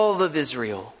all of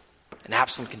Israel. And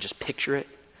Absalom can just picture it.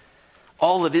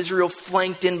 All of Israel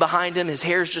flanked in behind him. His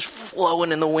hair's just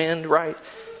flowing in the wind, right?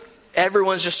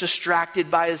 Everyone's just distracted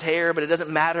by his hair, but it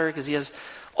doesn't matter because he has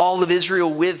all of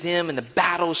Israel with him and the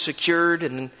battle's secured.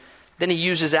 And then he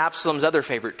uses Absalom's other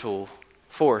favorite tool,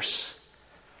 force.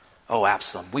 Oh,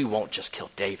 Absalom, we won't just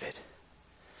kill David.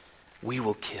 We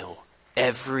will kill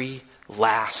every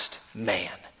last man.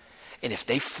 And if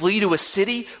they flee to a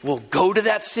city, we'll go to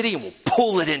that city and we'll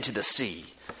pull it into the sea.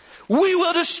 We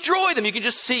will destroy them. You can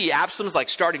just see Absalom's like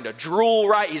starting to drool,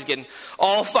 right? He's getting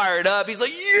all fired up. He's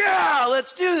like, yeah,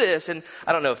 let's do this. And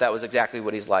I don't know if that was exactly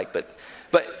what he's like, but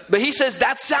But he says,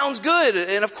 that sounds good.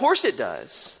 And of course it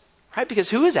does. Right? Because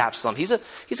who is Absalom? He's a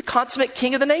consummate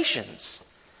king of the nations.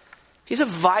 He's a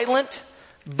violent,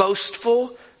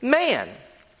 boastful man.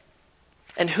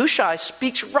 And Hushai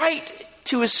speaks right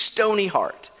to his stony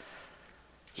heart.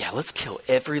 Yeah, let's kill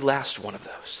every last one of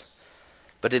those.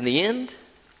 But in the end,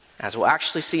 as we'll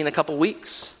actually see in a couple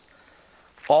weeks,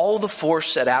 all the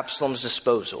force at Absalom's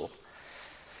disposal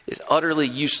is utterly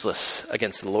useless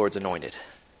against the Lord's anointed.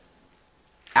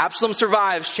 Absalom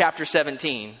survives chapter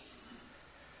 17,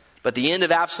 but the end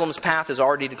of Absalom's path is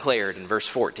already declared in verse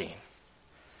 14.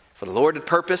 For the Lord had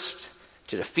purposed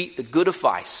to defeat the good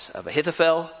advice of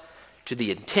Ahithophel to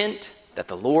the intent that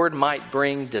the Lord might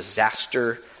bring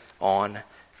disaster on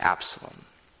Absalom.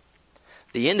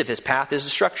 The end of his path is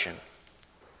destruction.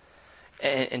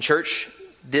 And church,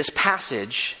 this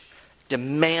passage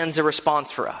demands a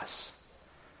response for us.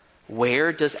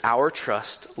 Where does our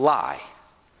trust lie?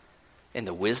 In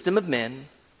the wisdom of men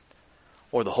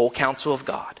or the whole counsel of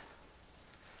God?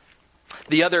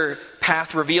 The other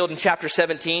path revealed in chapter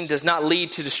 17 does not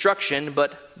lead to destruction,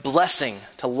 but blessing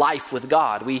to life with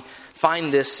God. We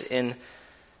find this in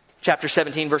chapter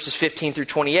 17, verses 15 through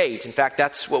 28. In fact,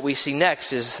 that's what we see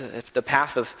next, is if the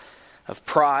path of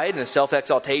pride and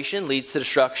self-exaltation leads to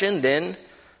destruction, then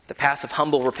the path of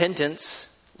humble repentance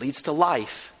leads to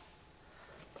life.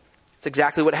 It's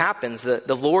exactly what happens.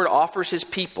 The Lord offers his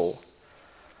people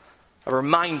a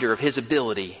reminder of his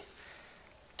ability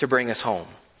to bring us home.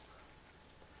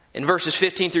 In verses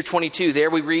 15 through 22, there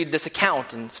we read this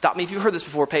account, and stop me if you've heard this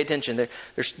before, pay attention.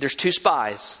 There's two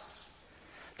spies.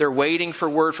 They're waiting for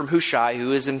word from Hushai,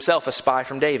 who is himself a spy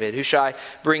from David. Hushai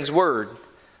brings word.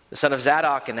 The son of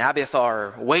Zadok and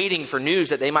Abiathar are waiting for news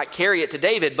that they might carry it to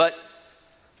David, but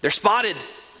they're spotted.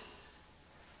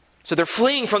 So they're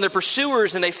fleeing from their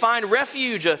pursuers, and they find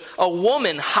refuge. A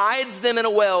woman hides them in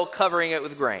a well, covering it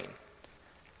with grain.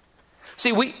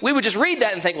 See, we would just read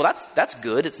that and think, well, that's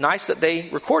good. It's nice that they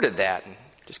recorded that, and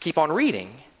just keep on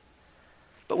reading.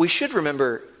 But we should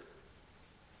remember,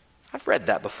 I've read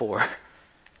that before.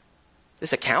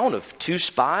 This account of two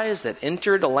spies that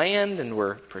entered a land and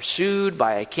were pursued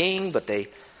by a king, but they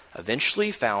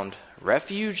eventually found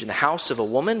refuge in the house of a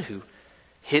woman who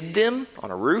hid them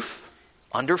on a roof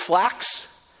under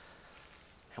flax.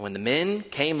 And when the men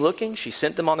came looking, she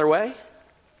sent them on their way.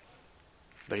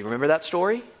 But you remember that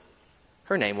story?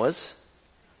 Her name was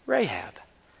Rahab.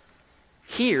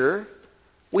 Here,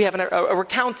 we have a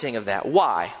recounting of that.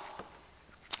 Why?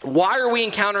 Why are we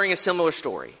encountering a similar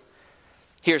story?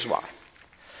 Here's why.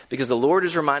 Because the Lord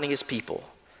is reminding his people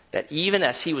that even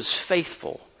as he was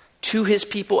faithful to his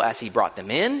people as he brought them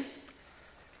in,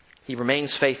 he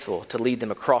remains faithful to lead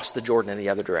them across the Jordan in the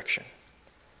other direction.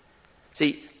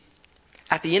 See,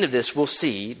 at the end of this, we'll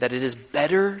see that it is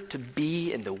better to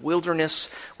be in the wilderness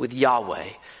with Yahweh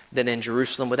than in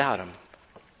Jerusalem without him.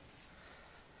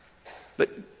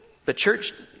 But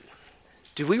church,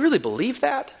 do we really believe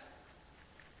that?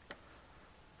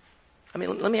 I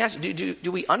mean, let me ask you,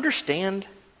 do we understand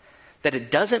that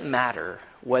it doesn't matter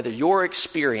whether your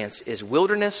experience is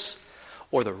wilderness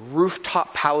or the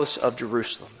rooftop palace of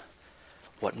Jerusalem?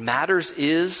 What matters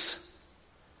is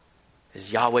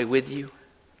Yahweh with you?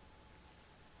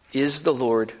 Is the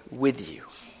Lord with you?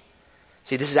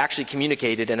 See, this is actually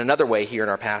communicated in another way here in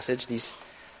our passage. These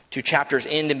two chapters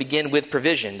end and begin with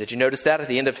provision. Did you notice that? At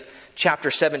the end of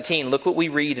chapter 17, look what we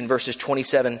read in verses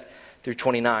 27 through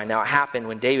 29. Now it happened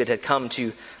when David had come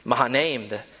to Mahanaim,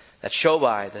 that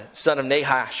Shobai, the son of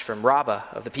Nahash from Rabbah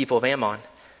of the people of Ammon,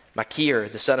 Machir,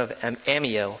 the son of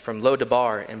Amiel from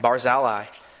Lodabar, and Barzillai,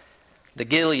 the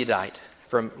Gileadite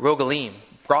from Rogelim,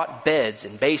 brought beds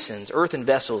and basins, earthen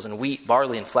vessels and wheat,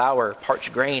 barley and flour,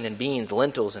 parched grain and beans,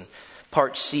 lentils and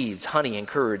parched seeds, honey and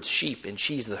curds, sheep and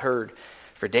cheese of the herd,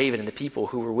 for David and the people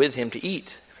who were with him to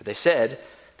eat. For they said,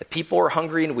 the people are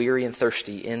hungry and weary and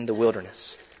thirsty in the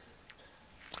wilderness.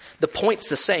 The point's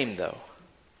the same, though.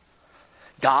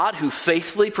 God, who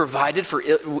faithfully provided for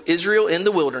Israel in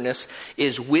the wilderness,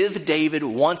 is with David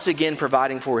once again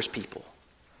providing for his people.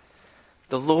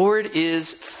 The Lord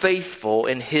is faithful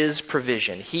in his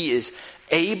provision. He is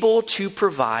able to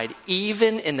provide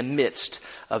even in the midst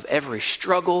of every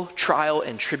struggle, trial,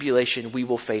 and tribulation we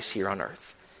will face here on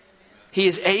earth. He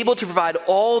is able to provide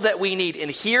all that we need.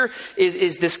 And here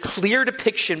is this clear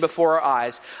depiction before our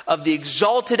eyes of the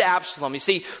exalted Absalom. You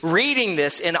see, reading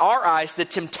this in our eyes, the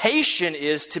temptation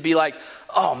is to be like,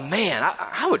 oh man,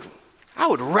 I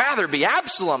would rather be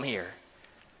Absalom here.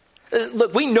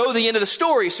 Look, we know the end of the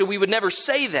story, so we would never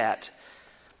say that.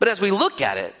 But as we look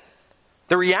at it,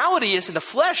 the reality is in the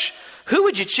flesh, who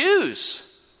would you choose?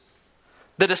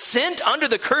 The descent under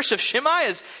the curse of Shimei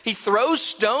as he throws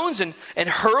stones and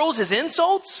hurls his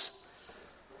insults?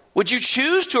 Would you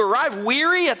choose to arrive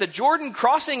weary at the Jordan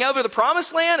crossing over the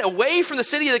promised land away from the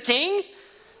city of the king?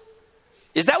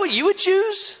 Is that what you would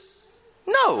choose?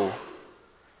 No.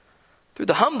 Through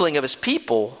the humbling of his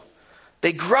people,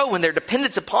 they grow in their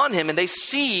dependence upon him and they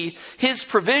see his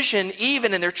provision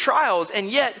even in their trials. And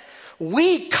yet,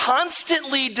 we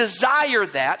constantly desire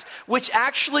that which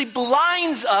actually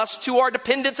blinds us to our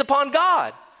dependence upon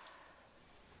God.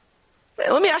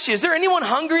 Let me ask you, is there anyone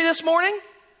hungry this morning?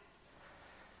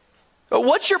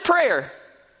 What's your prayer?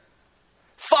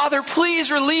 Father,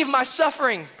 please relieve my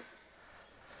suffering.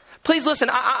 Please listen,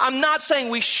 I'm not saying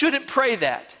we shouldn't pray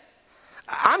that.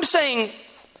 I'm saying,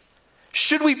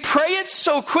 should we pray it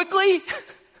so quickly?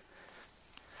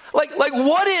 Like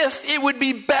what if it would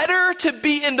be better to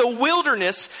be in the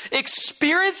wilderness,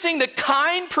 experiencing the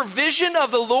kind provision of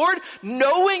the Lord,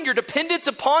 knowing your dependence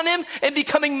upon him, and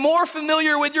becoming more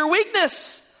familiar with your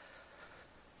weakness?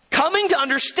 Coming to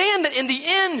understand that in the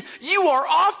end, you are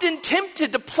often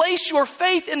tempted to place your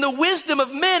faith in the wisdom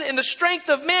of men, in the strength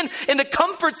of men, in the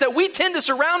comforts that we tend to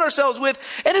surround ourselves with,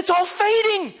 and it's all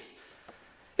fading.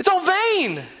 It's all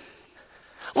vain.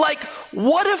 Like,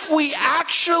 what if we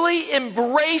actually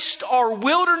embraced our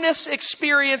wilderness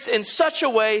experience in such a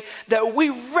way that we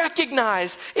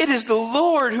recognize it is the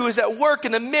Lord who is at work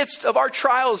in the midst of our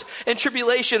trials and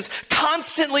tribulations,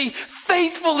 constantly,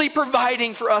 faithfully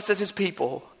providing for us as his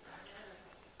people?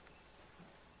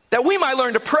 That we might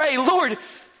learn to pray, Lord,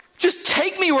 just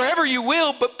take me wherever you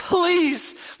will, but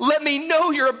please let me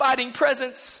know your abiding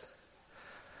presence.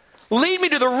 Lead me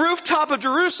to the rooftop of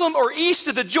Jerusalem or east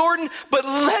of the Jordan, but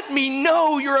let me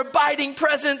know your abiding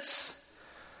presence.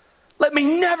 Let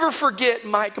me never forget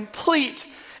my complete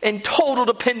and total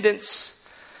dependence,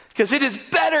 because it is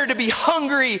better to be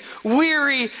hungry,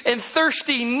 weary, and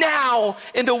thirsty now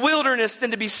in the wilderness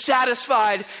than to be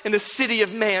satisfied in the city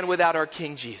of man without our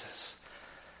King Jesus.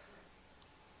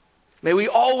 May we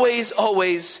always,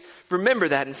 always remember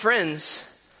that. And friends,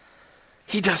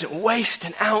 he doesn't waste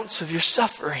an ounce of your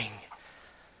suffering.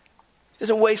 He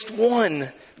doesn't waste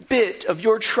one bit of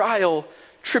your trial,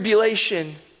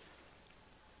 tribulation.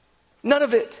 None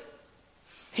of it.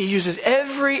 He uses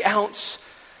every ounce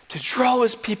to draw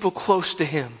his people close to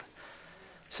him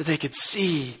so they could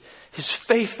see his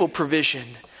faithful provision,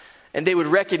 and they would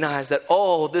recognize that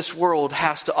all this world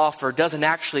has to offer doesn't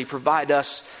actually provide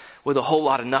us with a whole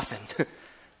lot of nothing.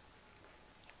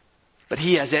 But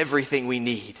he has everything we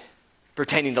need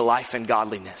pertaining to life and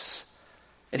godliness.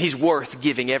 And he's worth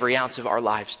giving every ounce of our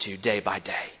lives to day by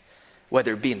day,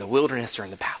 whether it be in the wilderness or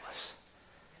in the palace.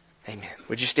 Amen.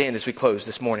 Would you stand as we close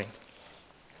this morning?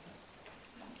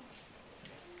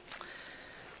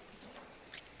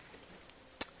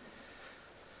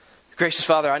 Gracious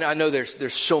Father, I know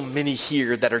there's so many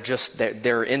here that are just,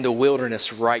 they're in the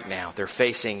wilderness right now. They're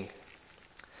facing,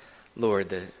 Lord,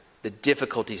 the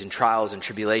difficulties and trials and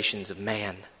tribulations of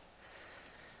man.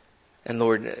 And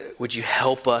Lord, would you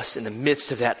help us in the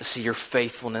midst of that to see your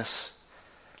faithfulness?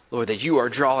 Lord, that you are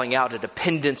drawing out a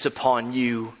dependence upon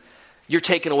you. You're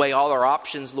taking away all our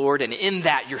options, Lord, and in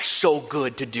that you're so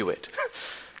good to do it.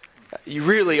 You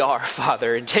really are,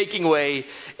 Father, in taking away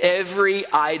every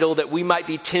idol that we might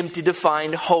be tempted to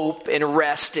find hope and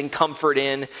rest and comfort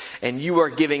in. And you are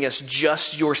giving us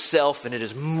just yourself, and it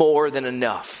is more than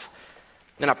enough.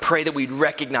 And I pray that we'd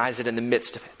recognize it in the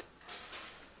midst of it.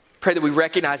 Pray that we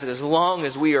recognize that as long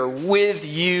as we are with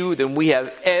you, then we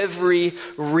have every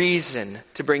reason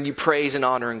to bring you praise and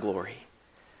honor and glory.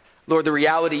 Lord, the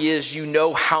reality is you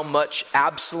know how much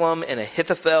Absalom and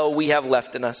Ahithophel we have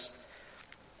left in us.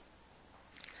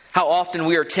 How often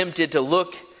we are tempted to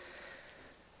look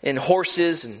in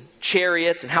horses and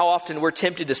chariots, and how often we're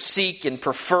tempted to seek and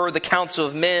prefer the counsel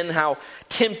of men, how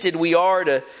tempted we are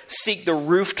to seek the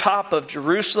rooftop of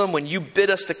Jerusalem when you bid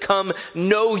us to come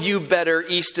know you better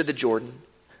east of the Jordan.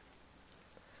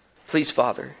 Please,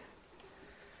 Father,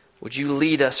 would you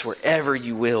lead us wherever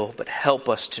you will, but help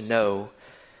us to know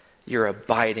your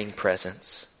abiding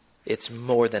presence. It's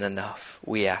more than enough.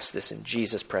 We ask this in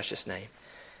Jesus' precious name.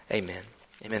 Amen.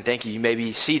 Amen. Thank you. You may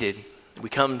be seated. We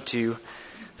come to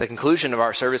the conclusion of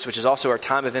our service, which is also our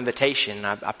time of invitation.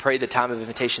 I pray the time of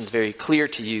invitation is very clear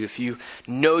to you. If you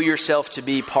know yourself to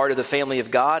be part of the family of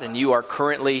God and you are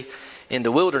currently in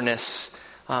the wilderness,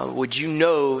 would you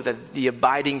know that the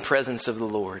abiding presence of the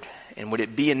Lord? And would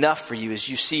it be enough for you as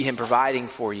you see him providing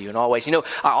for you in all ways? You know,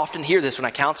 I often hear this when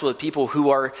I counsel with people who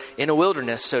are in a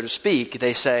wilderness, so to speak.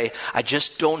 They say, I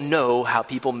just don't know how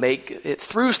people make it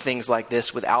through things like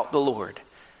this without the Lord.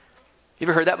 You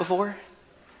ever heard that before?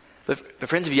 But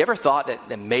friends, have you ever thought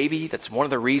that maybe that's one of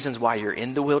the reasons why you're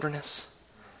in the wilderness?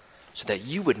 So that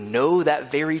you would know that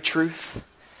very truth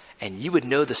and you would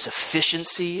know the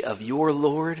sufficiency of your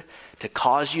Lord to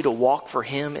cause you to walk for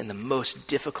him in the most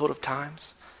difficult of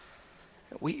times?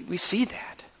 We see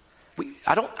that.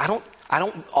 I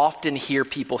don't often hear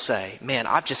people say, man,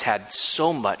 I've just had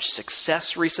so much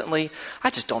success recently. I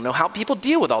just don't know how people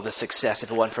deal with all this success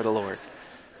if it wasn't for the Lord.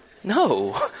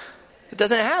 No, it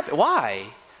doesn't happen. Why?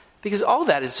 Because all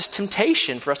that is just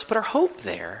temptation for us to put our hope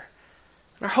there.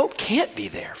 And our hope can't be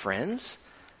there, friends,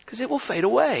 because it will fade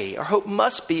away. Our hope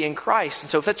must be in Christ. And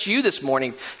so if that's you this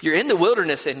morning, you're in the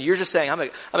wilderness and you're just saying,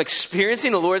 I'm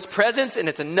experiencing the Lord's presence and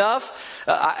it's enough.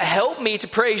 Help me to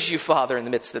praise you, Father, in the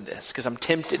midst of this, because I'm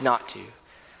tempted not to.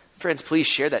 Friends, please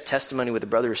share that testimony with a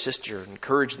brother or sister.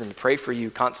 Encourage them to pray for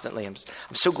you constantly. I'm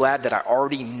so glad that I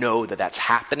already know that that's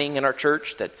happening in our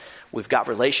church, that we've got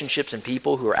relationships and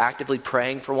people who are actively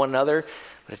praying for one another.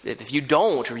 But if you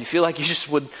don't, or you feel like you just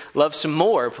would love some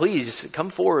more, please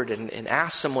come forward and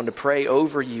ask someone to pray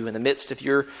over you in the midst of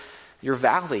your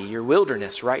valley, your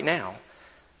wilderness right now.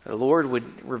 The Lord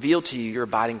would reveal to you your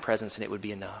abiding presence and it would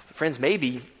be enough. Friends,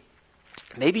 maybe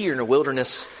you're in a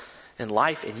wilderness in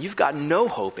life and you've got no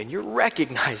hope and you're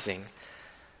recognizing,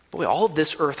 boy, all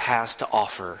this earth has to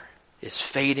offer is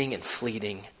fading and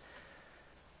fleeting.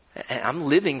 And I'm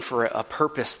living for a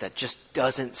purpose that just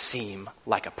doesn't seem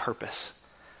like a purpose.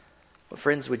 But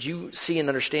friends, would you see and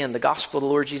understand the gospel of the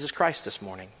Lord Jesus Christ this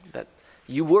morning? That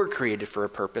you were created for a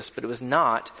purpose, but it was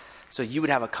not so you would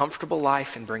have a comfortable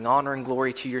life and bring honor and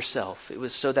glory to yourself. It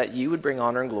was so that you would bring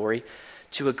honor and glory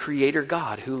to a creator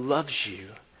God who loves you,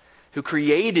 who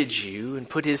created you and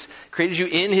created you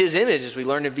in his image, as we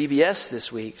learned in VBS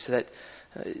this week, so that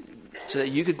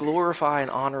you could glorify and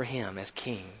honor him as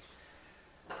king.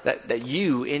 That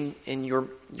you, in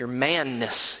your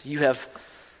manness, you have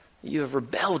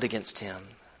rebelled against him.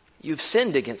 You've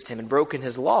sinned against him and broken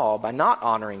his law by not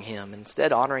honoring him,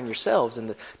 instead honoring yourselves. And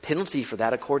the penalty for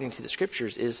that, according to the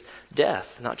scriptures, is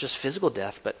death. Not just physical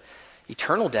death, but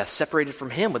eternal death, separated from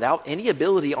him without any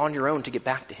ability on your own to get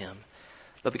back to him.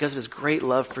 But because of his great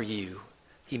love for you,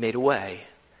 he made a way.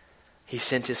 He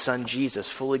sent his son Jesus,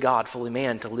 fully God, fully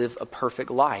man, to live a perfect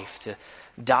life, to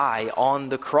die on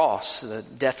the cross, the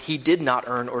death he did not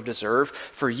earn or deserve,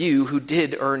 for you who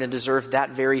did earn and deserve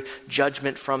that very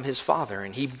judgment from his Father.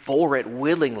 And he bore it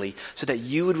willingly so that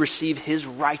you would receive his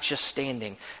righteous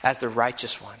standing as the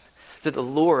righteous one. So that the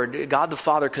Lord, God the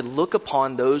Father, could look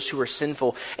upon those who are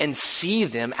sinful and see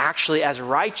them actually as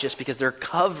righteous because they're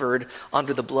covered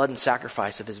under the blood and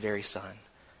sacrifice of his very Son.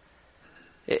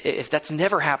 If that's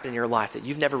never happened in your life, that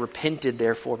you've never repented,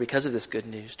 therefore, because of this good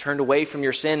news, turned away from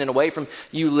your sin and away from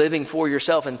you living for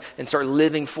yourself and start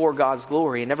living for God's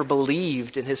glory, and never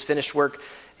believed in his finished work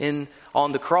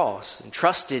on the cross and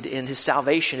trusted in his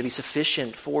salvation to be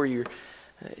sufficient for your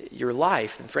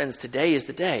life, then friends, today is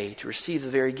the day to receive the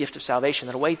very gift of salvation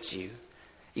that awaits you.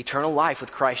 Eternal life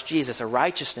with Christ Jesus, a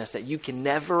righteousness that you can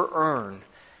never earn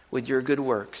with your good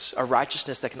works, a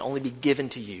righteousness that can only be given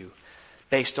to you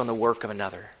based on the work of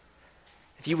another.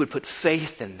 If you would put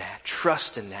faith in that,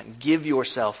 trust in that, and give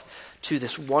yourself to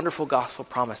this wonderful gospel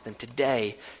promise, then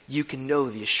today you can know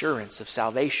the assurance of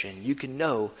salvation. You can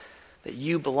know that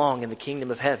you belong in the kingdom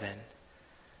of heaven.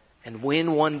 And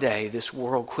when one day this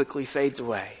world quickly fades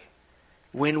away,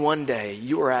 when one day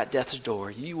you are at death's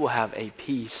door, you will have a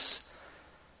peace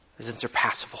that is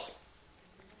unsurpassable.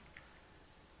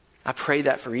 I pray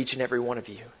that for each and every one of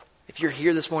you. If you're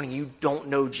here this morning, you don't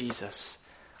know Jesus.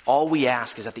 All we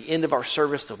ask is at the end of our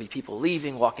service, there'll be people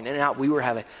leaving, walking in and out. We will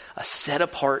have a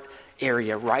set-apart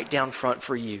area right down front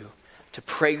for you to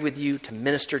pray with you, to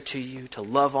minister to you, to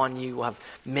love on you. We'll have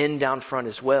men down front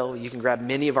as well. You can grab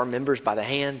many of our members by the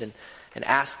hand and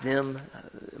ask them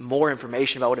more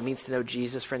information about what it means to know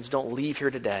Jesus. Friends, don't leave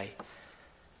here today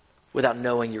without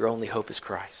knowing your only hope is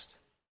Christ.